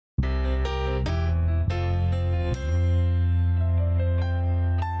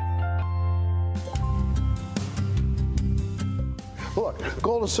Look,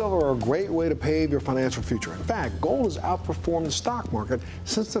 gold and silver are a great way to pave your financial future. In fact, gold has outperformed the stock market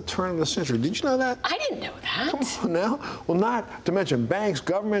since the turn of the century. Did you know that? I didn't know that. Come on now. Well, not to mention banks,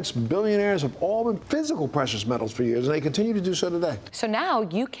 governments, billionaires have all been physical precious metals for years, and they continue to do so today. So now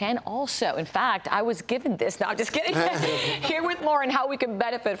you can also. In fact, I was given this. No, I'm just kidding. Here with more on how we can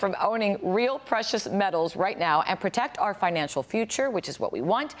benefit from owning real precious metals right now and protect our financial future, which is what we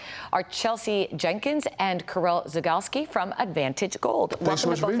want, are Chelsea Jenkins and Karel Zagalski from Advantage Gold. Thanks so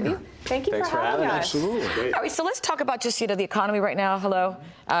much for being here. Thank you for having us. Absolutely. All right, so let's talk about just, the economy right now. Hello.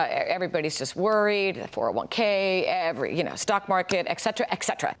 Everybody's just worried, 401k, stock market, et cetera, et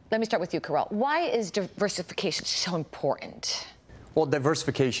cetera. Let me start with you, Karel. Why is diversification so important? Well,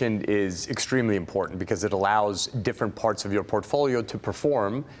 diversification is extremely important because it allows different parts of your portfolio to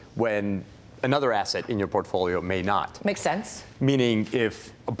perform when another asset in your portfolio may not. Makes sense. Meaning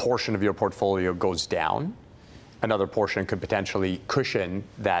if a portion of your portfolio goes down, another portion could potentially cushion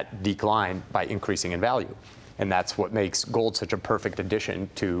that decline by increasing in value. And that's what makes gold such a perfect addition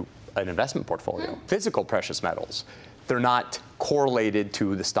to an investment portfolio. Physical precious metals, they're not correlated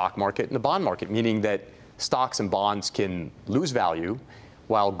to the stock market and the bond market, meaning that stocks and bonds can lose value,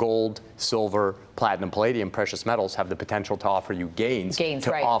 while gold, silver, platinum, palladium, precious metals have the potential to offer you gains to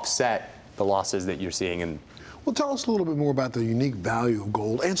right. offset the losses that you're seeing. Well, tell us a little bit more about the unique value of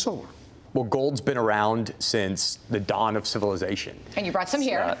gold and silver. Well, gold's been around since the dawn of civilization. And you brought some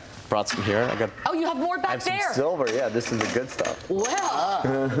here. Brought some here. Oh, you have more back there. I have some silver. Yeah, this is the good stuff.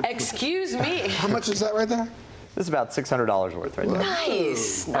 Well, excuse me. How much is that right there? This is about $600 worth right there.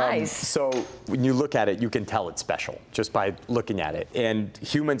 Nice, nice. So when you look at it, you can tell it's special just by looking at it. And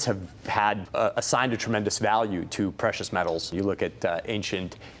humans have had assigned a tremendous value to precious metals. You look at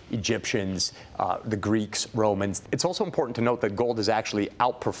ancient Egyptians, the Greeks, Romans. It's also important to note that gold has actually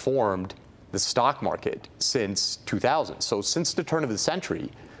outperformed the stock market since 2000. So since the turn of the century,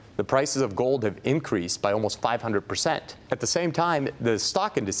 the prices of gold have increased by almost 500%. At the same time, the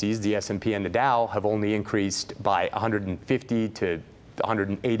stock indices, the S&P and the Dow, have only increased by 150 to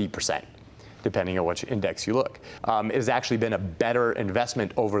 180%, depending on which index you look. It has actually been a better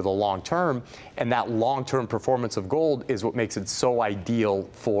investment over the long term, and that long-term performance of gold is what makes it so ideal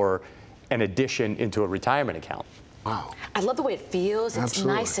for an addition into a retirement account. Wow. I love the way it feels. It's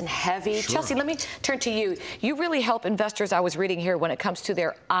Absolutely. nice and heavy. Sure. Chelsea, let me turn to you. You really help investors, I was reading here, when it comes to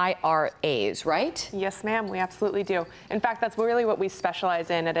their IRAs, right? Yes, ma'am, we absolutely do. In fact, that's really what we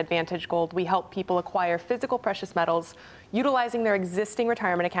specialize in at Advantage Gold. We help people acquire physical precious metals utilizing their existing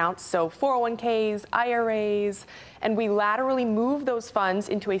retirement accounts, so 401ks, IRAs, and we laterally move those funds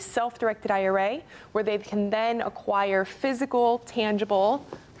into a self-directed IRA where they can then acquire physical, tangible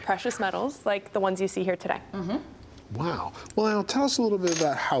precious metals like the ones you see here today. Mm-hmm. Wow. Well, now tell us a little bit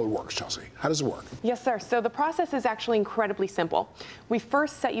about how it works, Chelsea. How does it work? Yes, sir. So the process is actually incredibly simple. We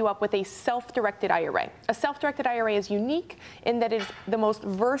first set you up with a self-directed IRA. A self-directed IRA is unique in that it is the most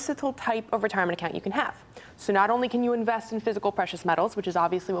versatile type of retirement account you can have. So not only can you invest in physical precious metals, which is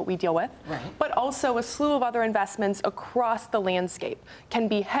obviously what we deal with, but also a slew of other investments across the landscape can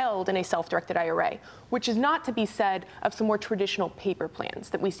be held in a self-directed IRA, which is not to be said of some more traditional paper plans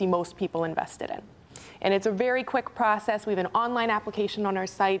that we see most people invested in. And it's a very quick process. We have an online application on our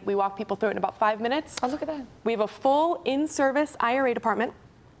site. We walk people through it in about 5 minutes. Oh, look at that. We have a full in-service IRA department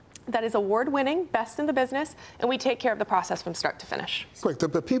that is award-winning, best in the business, and we take care of the process from start to finish. Quick,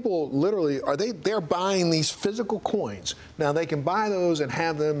 the people literally, they're buying these physical coins. Now, they can buy those and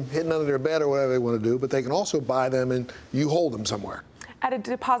have them hidden under their bed or whatever they want to do, but they can also buy them and you hold them somewhere. At a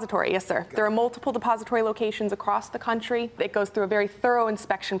depository, yes, sir. There are multiple depository locations across the country. It goes through a very thorough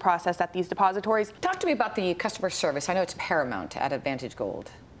inspection process at these depositories. Talk to me about the customer service. I know it's paramount at Advantage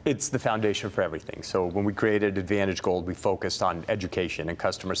Gold. It's the foundation for everything. So when we created Advantage Gold, we focused on education and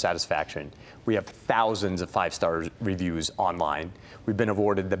customer satisfaction. We have thousands of five-star reviews online. We've been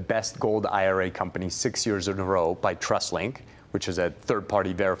awarded the best gold IRA company 6 years in a row by TrustLink, which is a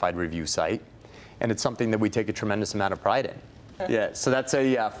third-party verified review site. And it's something that we take a tremendous amount of pride in. Yeah, so that's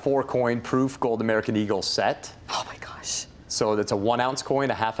a 4-coin proof gold American Eagle set. Oh my gosh. So that's a 1-ounce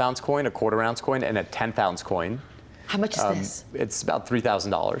coin, a half-ounce coin, a quarter-ounce coin, and a 10th-ounce coin. How much is this? It's about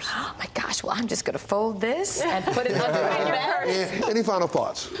 $3,000. Oh my gosh, well, I'm just going to fold this and put it under my bed. Any final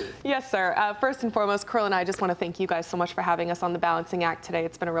thoughts? Yes, sir. First and foremost, Karel and I just want to thank you guys so much for having us on the Balancing Act today.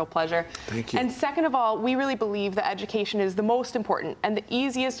 It's been a real pleasure. Thank you. And second of all, we really believe that education is the most important, and the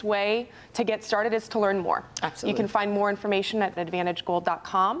easiest way to get started is to learn more. Absolutely. You can find more information at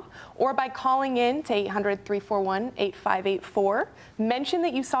advantagegold.com or by calling in to 800-341-8584. Mention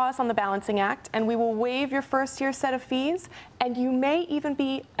that you saw us on the Balancing Act, and we will waive your first year set of of fees, and you may even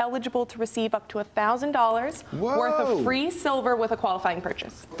be eligible to receive up to $1,000 worth of free silver with a qualifying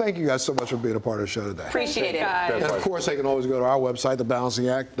purchase. Thank you guys so much for being a part of the show today. Appreciate it. Guys. And of course, they can always go to our website,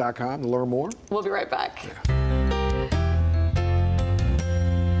 thebalancingact.com, to learn more. We'll be right back. Yeah.